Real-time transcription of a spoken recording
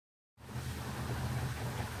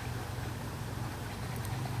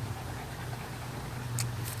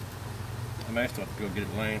I may still have to go get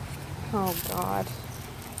it lanced. Oh, God.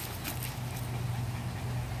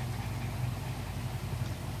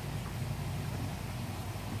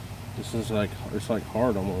 This is like, it's like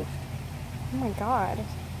hard almost. Oh, my God.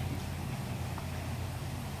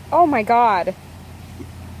 Oh, my God.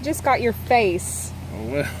 Just got your face. Oh,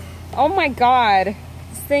 well. Oh, my God.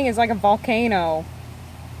 This thing is like a volcano.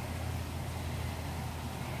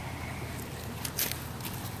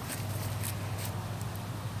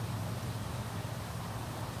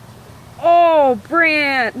 Oh,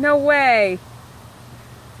 Brant, no way.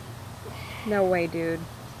 No way, dude.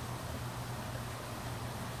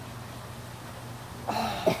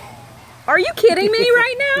 Oh. Are you kidding me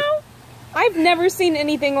right now? I've never seen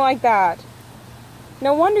anything like that.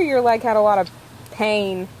 No wonder your leg had a lot of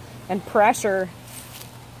pain and pressure.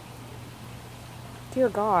 Dear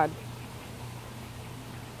God.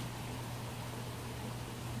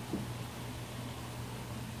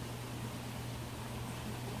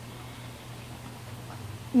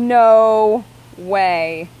 No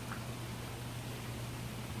way.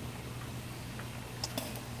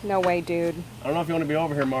 No way, dude. I don't know if you want to be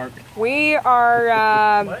over here, Mark. We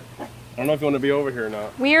are, What? I don't know if you want to be over here or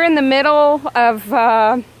not. we are in the middle of,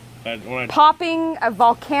 When popping a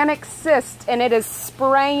volcanic cyst, and it is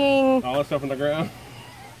spraying. all that stuff on the ground?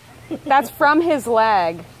 That's from his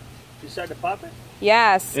leg. You started to pop it?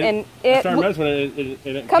 Yes, and I started messing with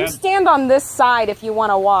it. Come stand on this side if you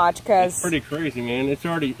want to watch, because it's pretty crazy, man. It's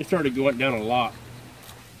already going down a lot.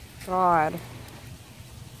 God.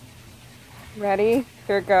 Ready?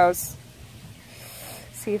 Here it goes.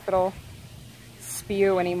 See if it'll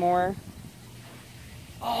spew anymore.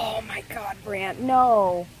 Oh my God, Brant,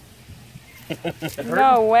 no.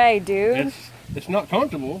 No way, dude. It's not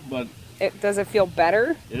comfortable, but Does it feel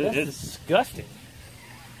better? It's disgusting.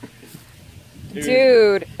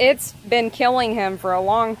 Dude, it's been killing him for a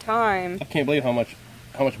long time. I can't believe how much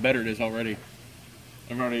better it is already.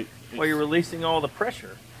 Well, you're releasing all the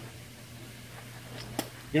pressure.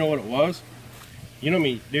 You know what it was? You know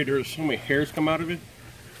me, dude, there was so many hairs come out of it.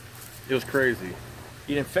 It was crazy.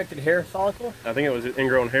 You had infected hair follicle? I think it was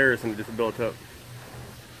ingrown hairs and it just built up.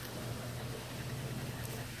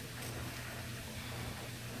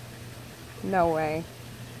 No way.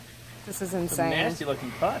 This is insane. Nasty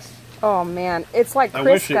looking pus. Oh man, it's like I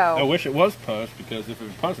Crisco. wish it was pus, because if it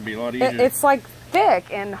was pus, it'd be a lot easier. It's like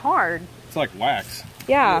thick and hard. It's like wax.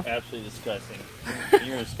 Yeah. You're absolutely disgusting.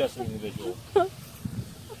 You're a disgusting individual.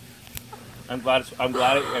 I'm glad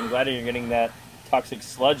you're getting that toxic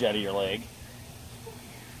sludge out of your leg.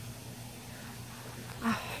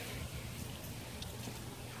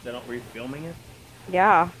 Were you filming it?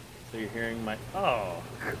 Yeah. So you're hearing my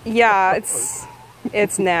Yeah,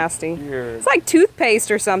 it's nasty. It's like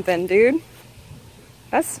toothpaste or something, dude.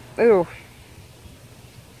 That's ooh.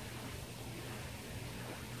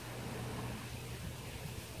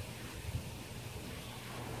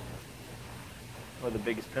 Or the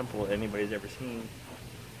biggest pimple anybody's ever seen.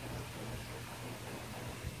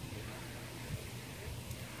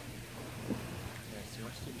 Yeah, so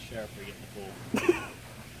let's take a shower before we get in the pool.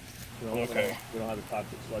 Okay. We don't have the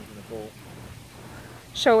toxic sludge in the pool.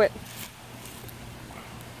 Show it.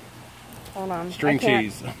 Hold on. String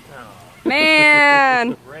cheese. Oh,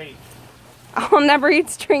 Man, great. I'll never eat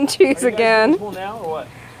string cheese Are you guys again. in the pool now or what?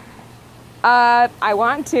 I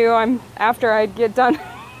want to. After I get done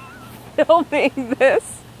filming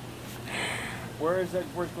this. Where's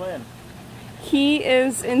Glenn? He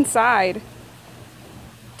is inside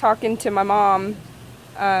talking to my mom.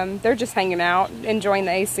 They're just hanging out, enjoying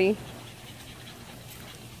the AC.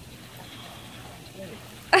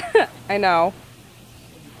 I know.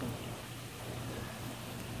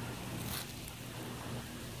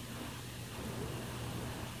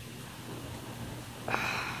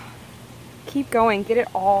 Keep going. Get it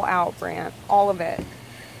all out, Brant. All of it.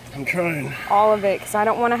 I'm trying. All of it, because I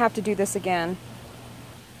don't want to have to do this again.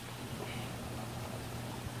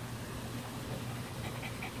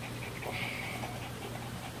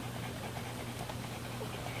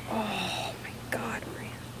 Oh my God,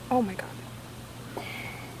 Brant. Oh my God.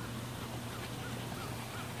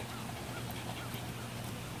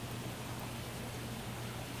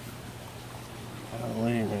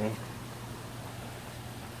 Golly, man.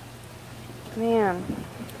 Man.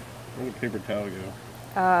 Where'd the paper towel go?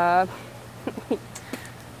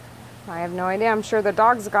 I have no idea. I'm sure the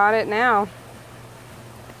dog's got it now.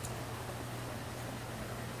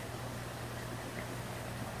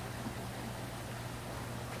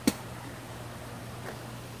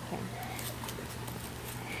 Okay.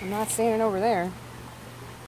 I'm not seeing it over there.